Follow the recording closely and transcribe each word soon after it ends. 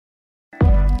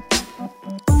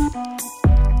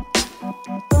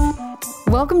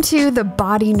Welcome to the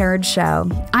Body Nerd Show.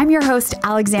 I'm your host,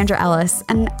 Alexandra Ellis,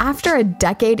 and after a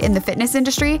decade in the fitness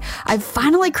industry, I've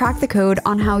finally cracked the code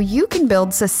on how you can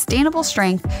build sustainable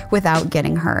strength without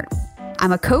getting hurt.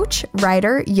 I'm a coach,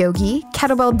 writer, yogi,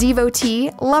 kettlebell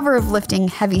devotee, lover of lifting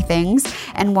heavy things,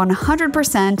 and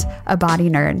 100% a body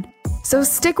nerd. So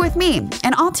stick with me,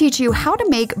 and I'll teach you how to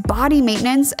make body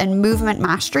maintenance and movement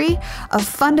mastery a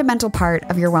fundamental part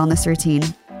of your wellness routine.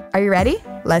 Are you ready?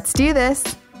 Let's do this.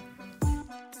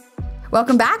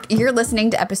 Welcome back. You're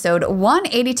listening to episode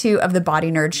 182 of the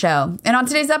Body Nerd Show. And on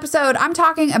today's episode, I'm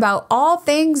talking about all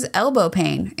things elbow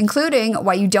pain, including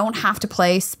why you don't have to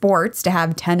play sports to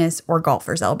have tennis or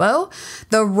golfer's elbow,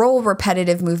 the role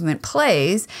repetitive movement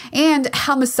plays, and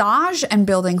how massage and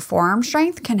building forearm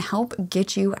strength can help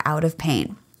get you out of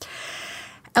pain.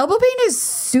 Elbow pain is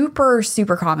super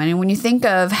common. And when you think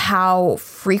of how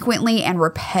frequently and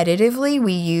repetitively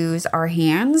we use our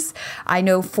hands, I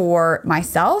know for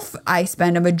myself, I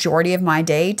spend a majority of my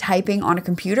day typing on a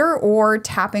computer or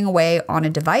tapping away on a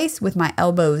device with my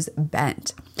elbows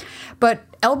bent. But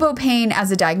elbow pain as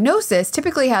a diagnosis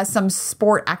typically has some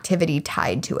sport activity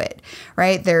tied to it,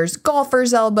 right? There's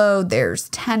golfer's elbow, there's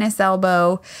tennis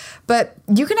elbow, but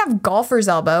you can have golfer's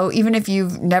elbow even if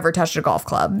you've never touched a golf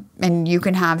club, and you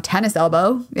can have tennis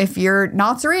elbow if you're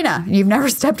not Serena, you've never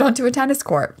stepped onto a tennis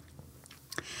court.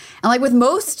 And like with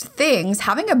most things,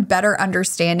 having a better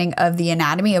understanding of the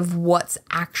anatomy of what's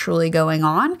actually going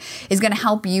on is going to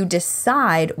help you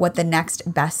decide what the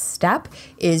next best step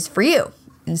is for you,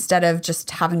 instead of just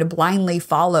having to blindly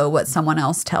follow what someone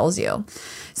else tells you.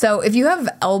 So if you have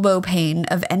elbow pain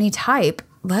of any type,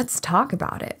 let's talk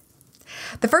about it.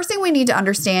 The first thing we need to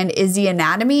understand is the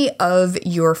anatomy of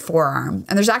your forearm.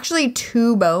 And there's actually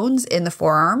two bones in the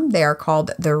forearm. They are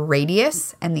called the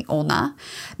radius and the ulna.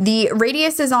 The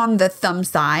radius is on the thumb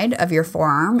side of your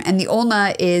forearm, and the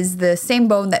ulna is the same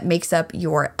bone that makes up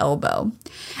your elbow.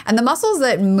 And the muscles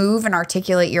that move and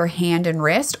articulate your hand and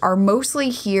wrist are mostly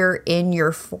here in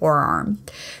your forearm.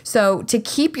 So to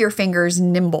keep your fingers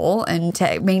nimble and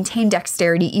to maintain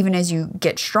dexterity even as you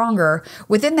get stronger,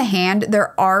 within the hand,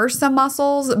 there are some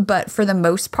muscles, but for the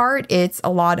most part, it's a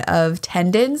lot of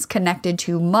tendons connected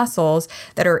to muscles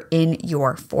that are in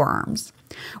your forearms.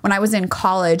 When I was in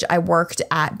college, I worked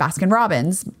at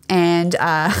Baskin-Robbins, and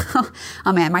oh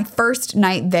man, my first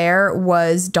night there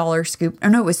was it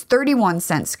was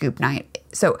 31-cent scoop night.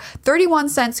 So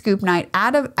 31-cent scoop night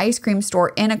at an ice cream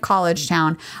store in a college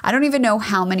town. I don't even know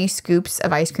how many scoops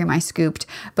of ice cream I scooped,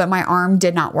 but my arm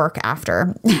did not work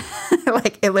after.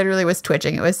 Like it literally was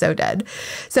twitching. It was so dead.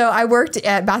 So I worked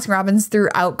at Baskin-Robbins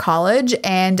throughout college,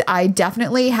 and I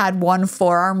definitely had one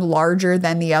forearm larger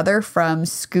than the other from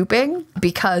scooping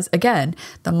because, again,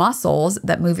 the muscles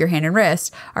that move your hand and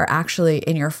wrist are actually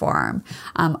in your forearm.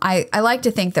 I like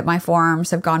to think that my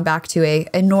forearms have gone back to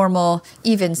a normal,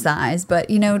 even size, but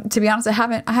to be honest, I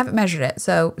haven't measured it.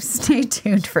 So stay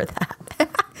tuned for that.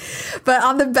 But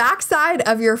on the back side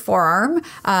of your forearm,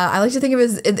 I like to think of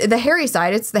it as the hairy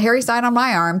side. It's the hairy side on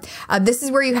my arm. This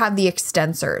is where you have the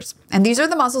extensors. And these are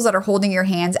the muscles that are holding your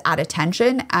hands at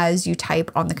attention as you type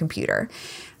on the computer.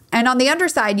 And on the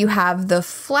underside, you have the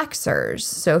flexors.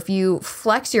 So if you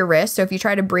flex your wrist, so if you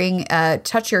try to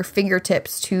touch your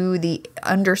fingertips to the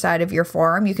underside of your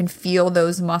forearm, you can feel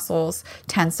those muscles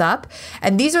tense up.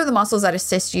 And these are the muscles that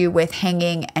assist you with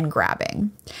hanging and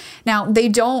grabbing. Now, they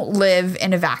don't live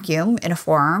in a vacuum in a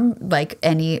forearm like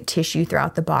any tissue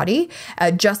throughout the body.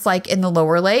 Just like in the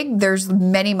lower leg, there's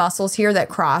many muscles here that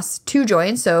cross two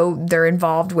joints. So they're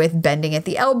involved with bending at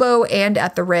the elbow and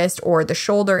at the wrist, or the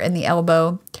shoulder and the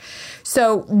elbow.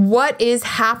 So what is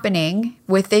happening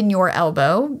within your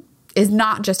elbow is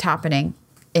not just happening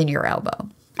in your elbow.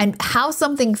 And how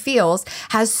something feels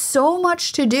has so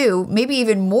much to do, maybe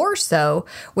even more so,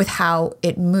 with how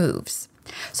it moves.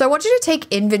 So I want you to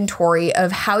take inventory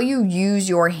of how you use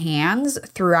your hands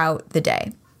throughout the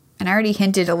day. And I already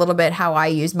hinted a little bit how I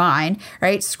use mine,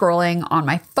 right? Scrolling on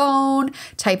my phone,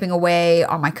 typing away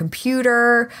on my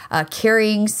computer,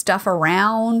 carrying stuff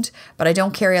around, but I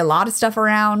don't carry a lot of stuff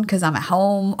around because I'm at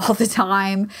home all the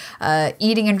time.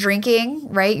 Eating and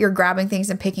drinking, right? You're grabbing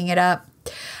things and picking it up.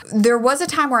 There was a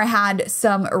time where I had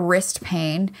some wrist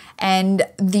pain, and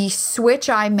the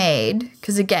switch I made,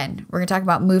 because again, we're going to talk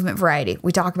about movement variety.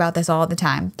 We talk about this all the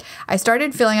time. I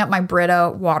started filling up my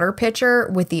Brita water pitcher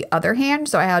with the other hand.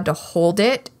 So I had to hold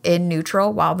it in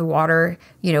neutral while the water,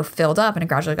 filled up, and it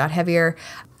gradually got heavier.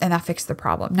 and that fixed the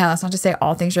problem. Now, that's not to say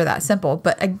all things are that simple,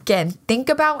 but again, think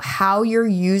about how you're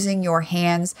using your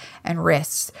hands and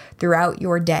wrists throughout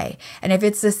your day. And if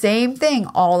it's the same thing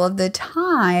all of the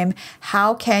time,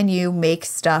 how can you make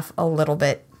stuff a little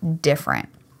bit different?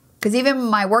 Because even in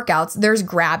my workouts, there's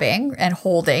grabbing and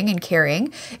holding and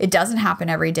carrying. It doesn't happen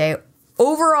every day.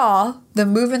 Overall, the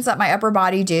movements that my upper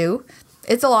body do,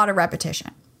 it's a lot of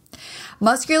repetition.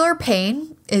 Muscular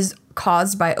pain is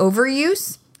caused by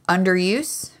overuse,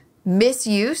 underuse,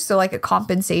 misuse, so like a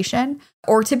compensation,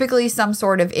 or typically some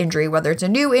sort of injury, whether it's a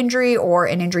new injury or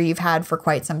an injury you've had for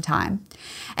quite some time.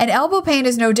 And elbow pain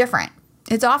is no different.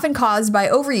 It's often caused by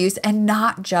overuse and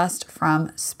not just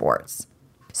from sports.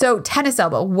 So tennis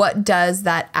elbow, what does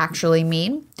that actually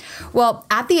mean? Well,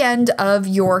 at the end of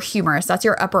your humerus, that's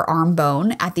your upper arm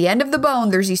bone, at the end of the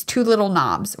bone, there's these two little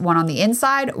knobs, one on the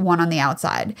inside, one on the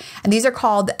outside. And these are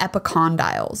called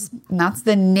epicondyles. And that's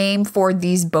the name for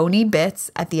these bony bits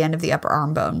at the end of the upper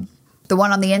arm bone. The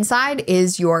one on the inside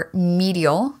is your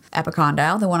medial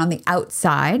epicondyle. The one on the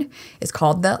outside is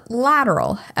called the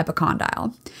lateral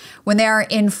epicondyle. When they are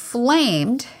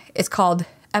inflamed, it's called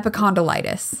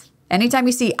epicondylitis. Anytime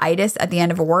you see itis at the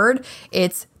end of a word,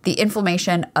 it's the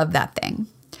inflammation of that thing.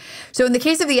 So in the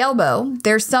case of the elbow,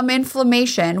 there's some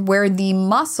inflammation where the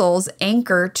muscles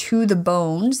anchor to the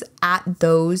bones at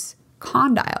those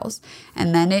condyles,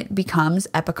 and then it becomes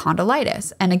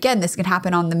epicondylitis. And again, this can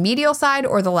happen on the medial side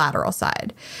or the lateral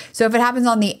side. So if it happens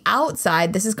on the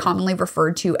outside, this is commonly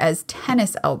referred to as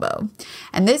tennis elbow.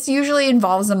 And this usually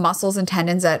involves the muscles and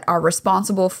tendons that are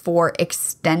responsible for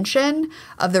extension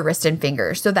of the wrist and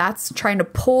fingers. So that's trying to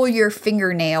pull your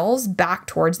fingernails back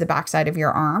towards the backside of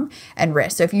your arm and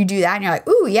wrist. So if you do that and you're like,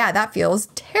 ooh, yeah, that feels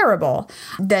terrible,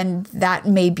 then that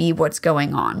may be what's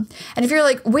going on. And if you're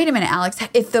like, wait a minute, Alex,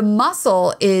 if the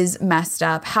muscle is messed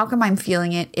up, how come I'm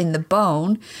feeling it in the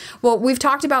bone? Well, we've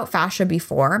talked about fascia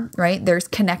before, right? There's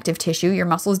connective tissue. Your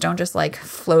muscles don't just like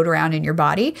float around in your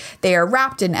body. They are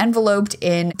wrapped and enveloped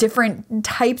in different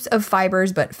types of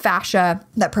fibers, but fascia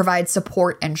that provides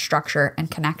support and structure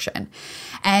and connection.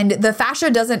 And the fascia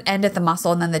doesn't end at the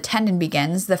muscle and then the tendon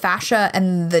begins. The fascia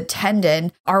and the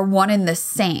tendon are one and the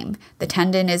same. The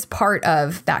tendon is part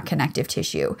of that connective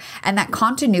tissue. And that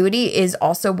continuity is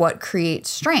also what creates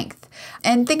strength.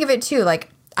 And think of it too, like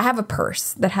I have a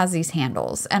purse that has these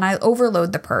handles and I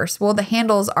overload the purse. Well, the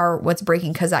handles are what's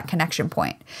breaking because that connection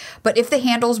point. But if the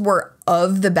handles were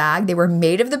of the bag, they were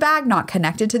made of the bag, not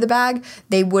connected to the bag,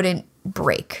 they wouldn't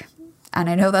break. And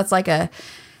I know that's like and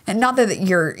not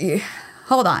that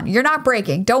hold on, you're not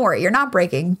breaking. Don't worry, you're not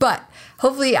breaking. But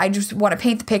hopefully I just want to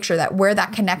paint the picture that where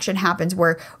that connection happens,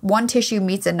 where one tissue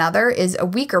meets another is a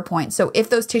weaker point. So if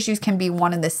those tissues can be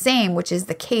one and the same, which is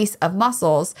the case of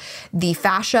muscles, the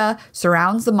fascia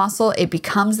surrounds the muscle, it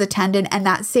becomes the tendon, and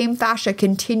that same fascia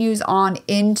continues on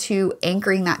into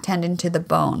anchoring that tendon to the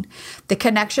bone. The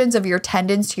connections of your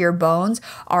tendons to your bones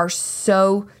are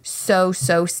so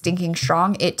stinking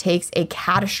strong. It takes a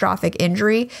catastrophic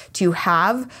injury to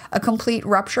have a complete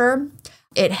rupture.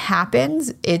 It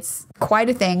happens. It's quite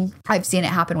a thing. I've seen it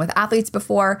happen with athletes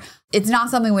before. It's not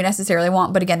something we necessarily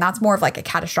want, but again, that's more of like a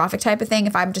catastrophic type of thing.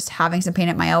 If I'm just having some pain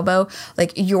at my elbow,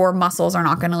 like your muscles are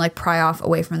not going to like pry off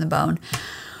away from the bone.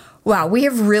 Wow, we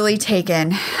have really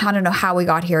taken, I don't know how we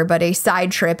got here, but a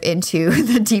side trip into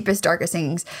the deepest, darkest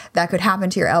things that could happen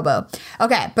to your elbow.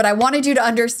 Okay, but I wanted you to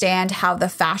understand how the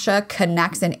fascia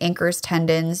connects and anchors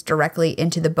tendons directly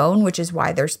into the bone, which is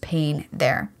why there's pain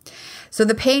there. So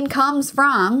the pain comes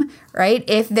from, right,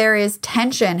 if there is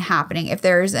tension happening, if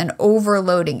there's an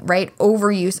overloading, right,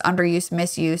 overuse, underuse,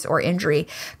 misuse, or injury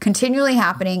continually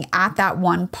happening at that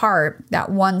one part,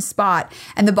 that one spot,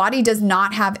 and the body does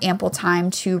not have ample time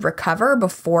to recover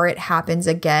before it happens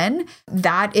again,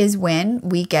 that is when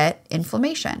we get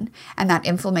inflammation. And that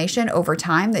inflammation over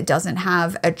time that doesn't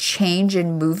have a change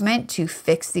in movement to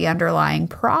fix the underlying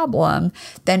problem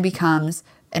then becomes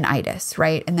an itis,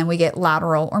 right? And then we get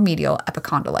lateral or medial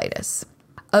epicondylitis.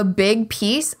 A big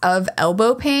piece of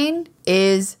elbow pain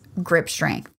is grip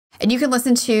strength. And you can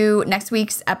listen to next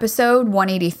week's episode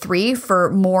 183 for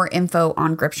more info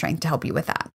on grip strength to help you with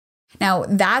that. Now,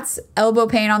 that's elbow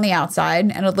pain on the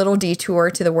outside and a little detour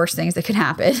to the worst things that could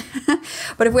happen.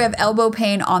 But if we have elbow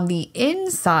pain on the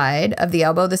inside of the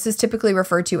elbow, this is typically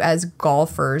referred to as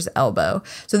golfer's elbow.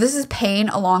 So this is pain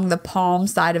along the palm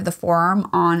side of the forearm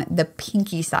on the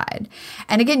pinky side.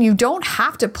 And again, you don't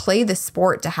have to play the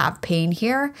sport to have pain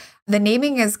here. The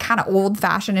naming is kind of old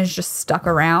fashioned, is just stuck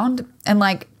around. And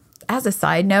like, as a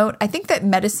side note, I think that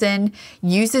medicine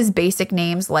uses basic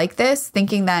names like this,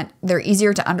 thinking that they're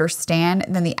easier to understand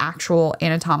than the actual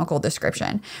anatomical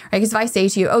description, right? Because if I say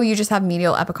to you, oh, you just have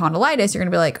medial epicondylitis, you're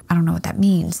going to be like, I don't know what that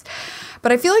means.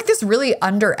 But I feel like this really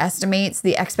underestimates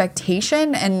the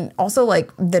expectation and also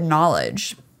like the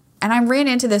knowledge. And I ran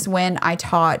into this when I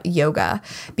taught yoga,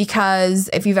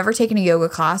 because if you've ever taken a yoga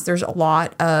class, there's a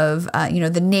lot of,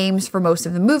 the names for most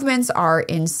of the movements are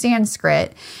in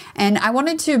Sanskrit. And I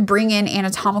wanted to bring in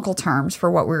anatomical terms for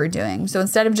what we were doing. So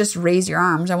instead of just raise your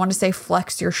arms, I want to say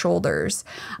flex your shoulders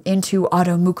into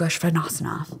Adho Mukha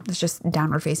Svanasana. It's just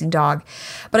downward facing dog.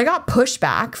 But I got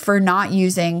pushback for not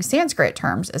using Sanskrit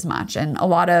terms as much. And a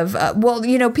lot of,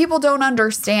 people don't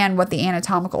understand what the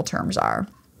anatomical terms are.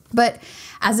 But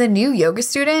as a new yoga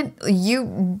student,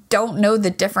 you don't know the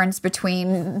difference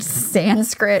between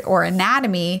Sanskrit or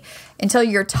anatomy until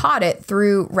you're taught it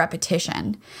through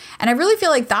repetition. And I really feel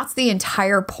like that's the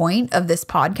entire point of this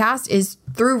podcast, is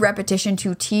through repetition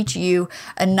to teach you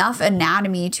enough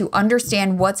anatomy to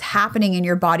understand what's happening in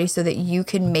your body so that you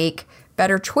can make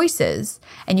better choices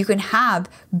and you can have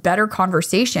better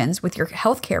conversations with your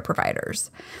healthcare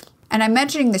providers. And I'm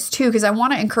mentioning this too because I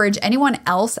want to encourage anyone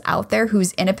else out there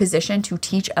who's in a position to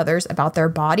teach others about their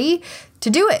body to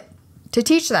do it, to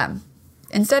teach them,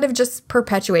 instead of just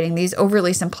perpetuating these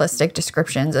overly simplistic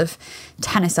descriptions of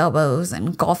tennis elbows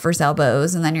and golfer's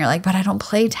elbows. And then you're like, but I don't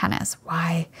play tennis.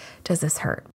 Why does this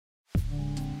hurt?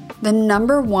 The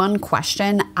number one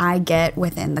question I get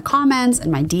within the comments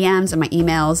and my DMs and my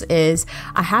emails is,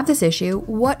 I have this issue.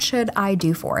 What should I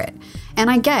do for it? And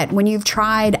I get when you've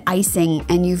tried icing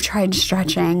and you've tried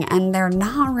stretching and they're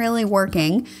not really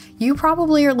working, you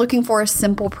probably are looking for a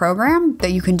simple program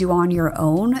that you can do on your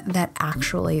own that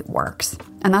actually works.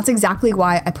 And that's exactly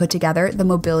why I put together the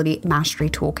Mobility Mastery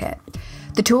Toolkit.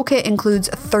 The toolkit includes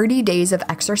 30 days of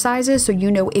exercises so you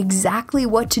know exactly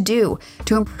what to do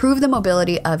to improve the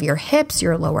mobility of your hips,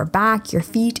 your lower back, your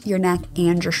feet, your neck,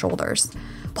 and your shoulders.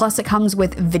 Plus, it comes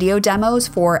with video demos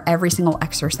for every single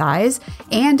exercise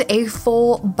and a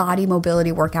full body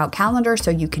mobility workout calendar so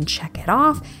you can check it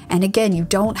off. And again, you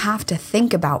don't have to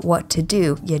think about what to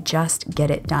do, you just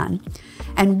get it done.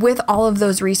 And with all of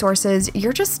those resources,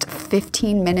 you're just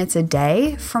 15 minutes a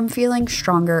day from feeling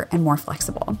stronger and more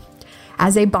flexible.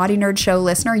 As a Body Nerd Show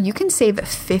listener, you can save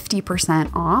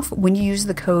 50% off when you use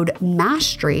the code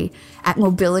MASTERY at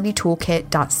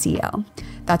mobilitytoolkit.co.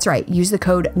 That's right, use the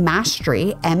code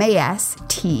MASTERY,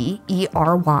 MASTERY,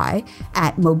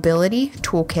 at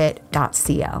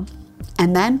mobilitytoolkit.co.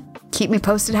 And then keep me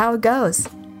posted how it goes.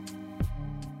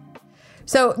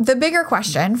 So the bigger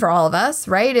question for all of us,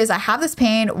 right, is I have this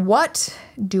pain. What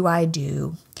do I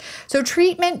do? So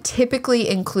treatment typically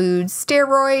includes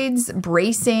steroids,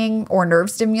 bracing, or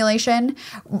nerve stimulation,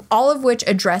 all of which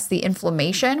address the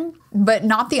inflammation, but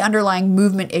not the underlying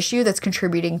movement issue that's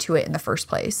contributing to it in the first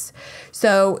place.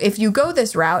 So if you go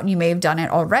this route, and you may have done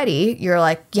it already, you're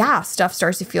like, yeah, stuff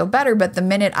starts to feel better. But the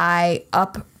minute I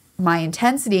up my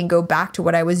intensity and go back to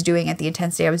what I was doing at the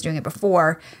intensity I was doing it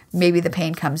before, maybe the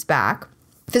pain comes back.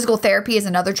 Physical therapy is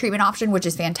another treatment option, which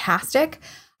is fantastic.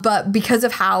 But because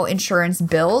of how insurance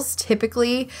bills,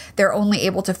 typically they're only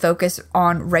able to focus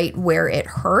on right where it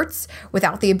hurts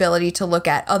without the ability to look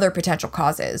at other potential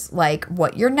causes, like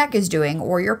what your neck is doing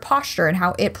or your posture and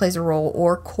how it plays a role,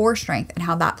 or core strength and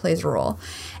how that plays a role.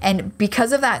 And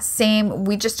because of that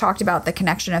we just talked about the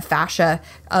connection of fascia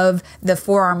of the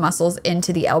forearm muscles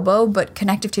into the elbow, but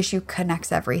connective tissue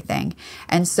connects everything.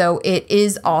 And so it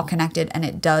is all connected and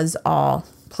it does all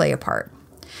play a part.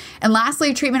 And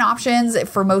lastly, treatment options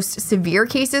for most severe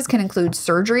cases can include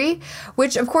surgery,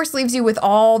 which of course leaves you with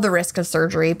all the risk of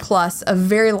surgery, plus a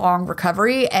very long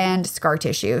recovery and scar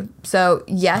tissue. So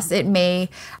yes, it may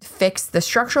fix the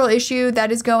structural issue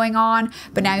that is going on,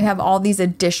 but now you have all these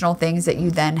additional things that you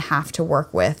then have to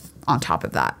work with on top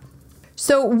of that.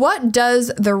 So what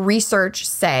does the research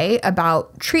say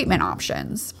about treatment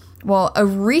options? Well, a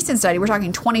recent study, we're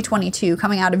talking 2022,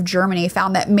 coming out of Germany,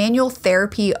 found that manual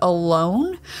therapy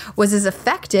alone was as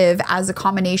effective as a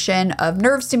combination of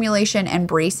nerve stimulation and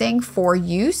bracing for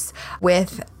use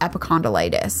with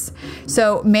epicondylitis.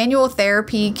 So manual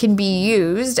therapy can be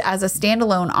used as a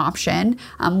standalone option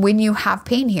when you have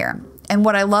pain here. And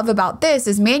what I love about this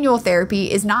is manual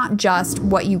therapy is not just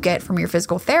what you get from your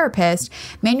physical therapist.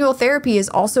 Manual therapy is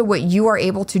also what you are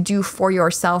able to do for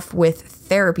yourself with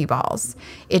therapy balls.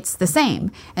 It's the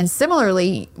same. And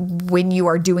similarly, when you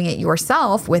are doing it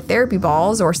yourself with therapy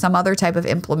balls or some other type of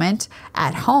implement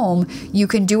at home, you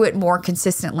can do it more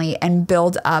consistently and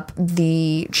build up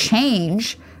the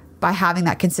change by having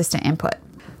that consistent input.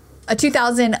 A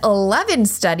 2011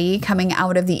 study coming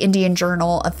out of the Indian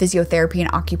Journal of Physiotherapy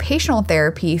and Occupational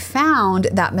Therapy found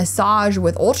that massage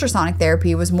with ultrasonic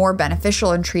therapy was more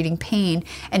beneficial in treating pain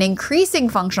and increasing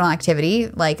functional activity,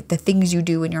 like the things you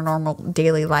do in your normal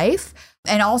daily life,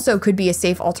 and also could be a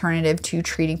safe alternative to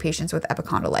treating patients with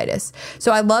epicondylitis.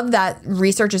 So I love that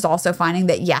research is also finding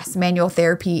that yes, manual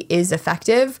therapy is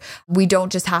effective. We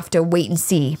don't just have to wait and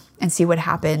see what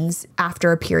happens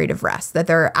after a period of rest, that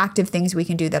there are active things we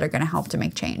can do that are going to help to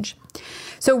make change.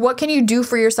 So what can you do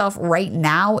for yourself right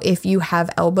now if you have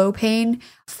elbow pain?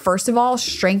 First of all,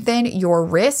 strengthen your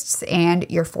wrists and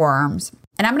your forearms.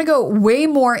 And I'm going to go way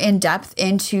more in depth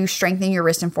into strengthening your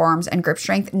wrist and forearms and grip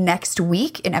strength next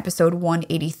week in episode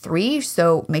 183.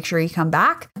 So make sure you come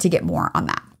back to get more on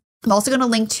that. I'm also going to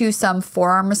link to some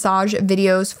forearm massage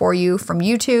videos for you from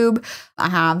YouTube. I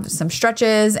have some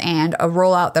stretches and a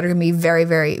rollout that are going to be very,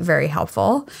 very, very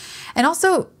helpful. And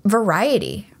also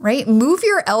variety, right? Move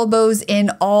your elbows in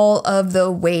all of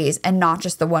the ways and not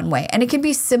just the one way. And it can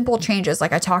be simple changes.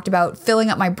 Like I talked about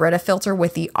filling up my Brita filter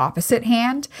with the opposite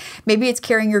hand. Maybe it's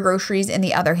carrying your groceries in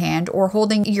the other hand or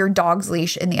holding your dog's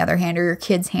leash in the other hand or your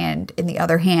kid's hand in the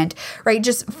other hand, right?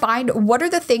 Just find what are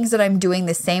the things that I'm doing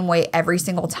the same way every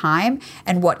single time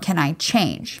and what can I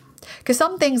change? Because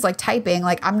some things like typing,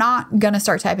 like I'm not going to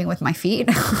start typing with my feet,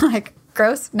 like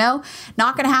gross. No,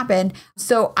 not going to happen.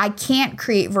 So I can't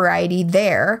create variety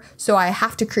there. So I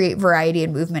have to create variety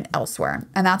and movement elsewhere.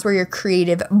 And that's where your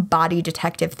creative body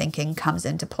detective thinking comes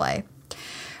into play.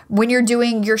 When you're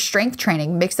doing your strength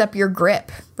training, mix up your grip,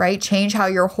 right? Change how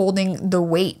you're holding the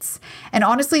weights. And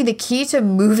honestly, the key to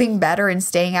moving better and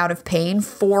staying out of pain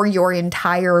for your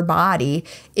entire body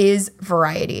is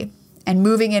variety and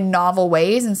moving in novel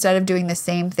ways instead of doing the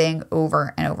same thing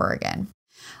over and over again.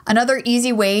 Another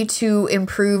easy way to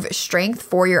improve strength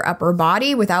for your upper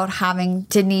body without having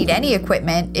to need any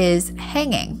equipment is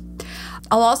hanging.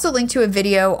 I'll also link to a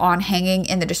video on hanging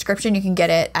in the description. You can get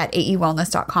it at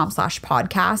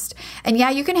aewellness.com/podcast. And yeah,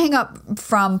 you can hang up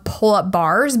from pull-up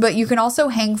bars, but you can also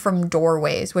hang from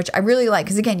doorways, which I really like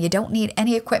because again, you don't need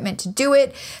any equipment to do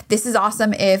it. This is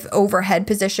awesome if overhead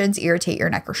positions irritate your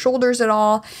neck or shoulders at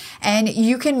all. And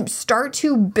you can start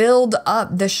to build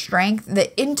up the strength,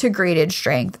 the integrated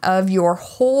strength of your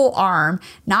whole arm,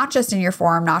 not just in your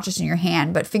forearm, not just in your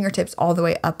hand, but fingertips all the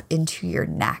way up into your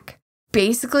neck.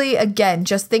 Basically, again,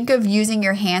 just think of using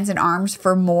your hands and arms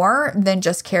for more than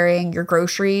just carrying your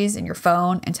groceries and your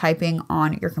phone and typing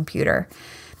on your computer.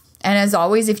 And as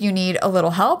always, if you need a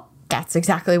little help, that's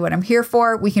exactly what I'm here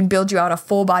for. We can build you out a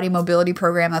full body mobility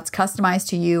program that's customized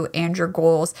to you and your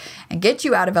goals and get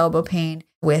you out of elbow pain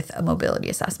with a mobility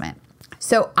assessment.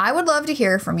 So I would love to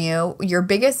hear from you, your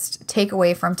biggest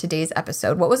takeaway from today's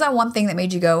episode. What was that one thing that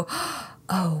made you go,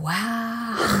 oh,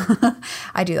 wow?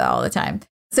 I do that all the time.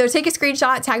 So take a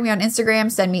screenshot, tag me on Instagram,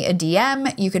 send me a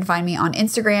DM. You can find me on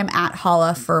Instagram at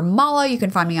Hala for Mala. You can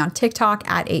find me on TikTok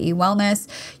at AE Wellness.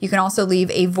 You can also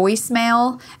leave a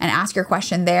voicemail and ask your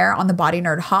question there on the Body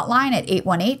Nerd hotline at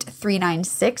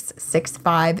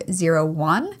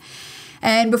 818-396-6501.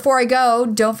 And before I go,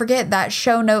 don't forget that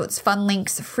show notes, fun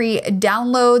links, free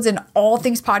downloads, and all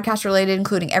things podcast related,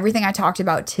 including everything I talked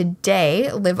about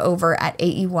today, live over at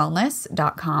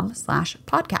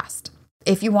aewellness.com/podcast.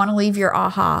 If you want to leave your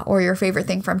aha or your favorite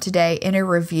thing from today in a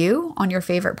review on your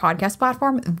favorite podcast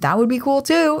platform, that would be cool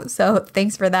too. So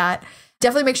thanks for that.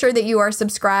 Definitely make sure that you are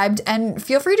subscribed and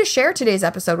feel free to share today's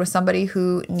episode with somebody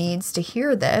who needs to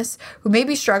hear this, who may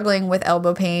be struggling with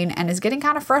elbow pain and is getting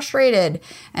kind of frustrated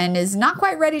and is not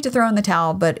quite ready to throw in the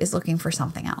towel, but is looking for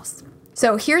something else.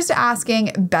 So here's to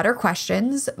asking better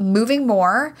questions, moving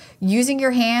more, using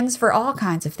your hands for all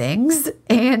kinds of things,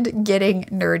 and getting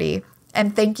nerdy.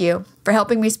 And thank you for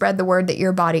helping me spread the word that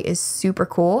your body is super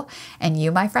cool and you,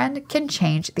 my friend, can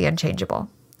change the unchangeable.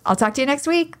 I'll talk to you next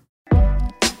week.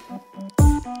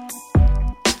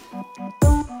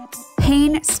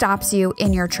 Pain stops you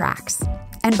in your tracks,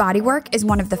 and bodywork is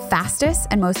one of the fastest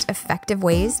and most effective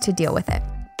ways to deal with it.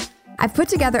 I've put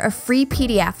together a free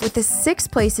PDF with the 6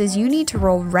 places you need to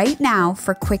roll right now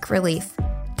for quick relief.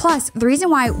 Plus, the reason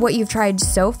why what you've tried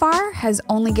so far has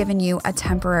only given you a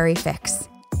temporary fix.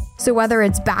 So whether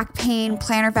it's back pain,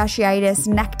 plantar fasciitis,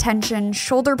 neck tension,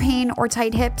 shoulder pain, or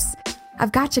tight hips,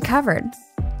 I've got you covered.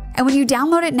 And when you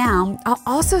download it now, I'll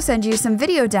also send you some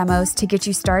video demos to get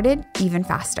you started even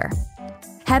faster.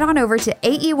 Head on over to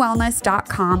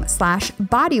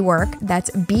aewellness.com/bodywork, that's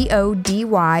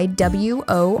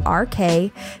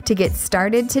BODYWORK, to get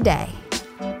started today.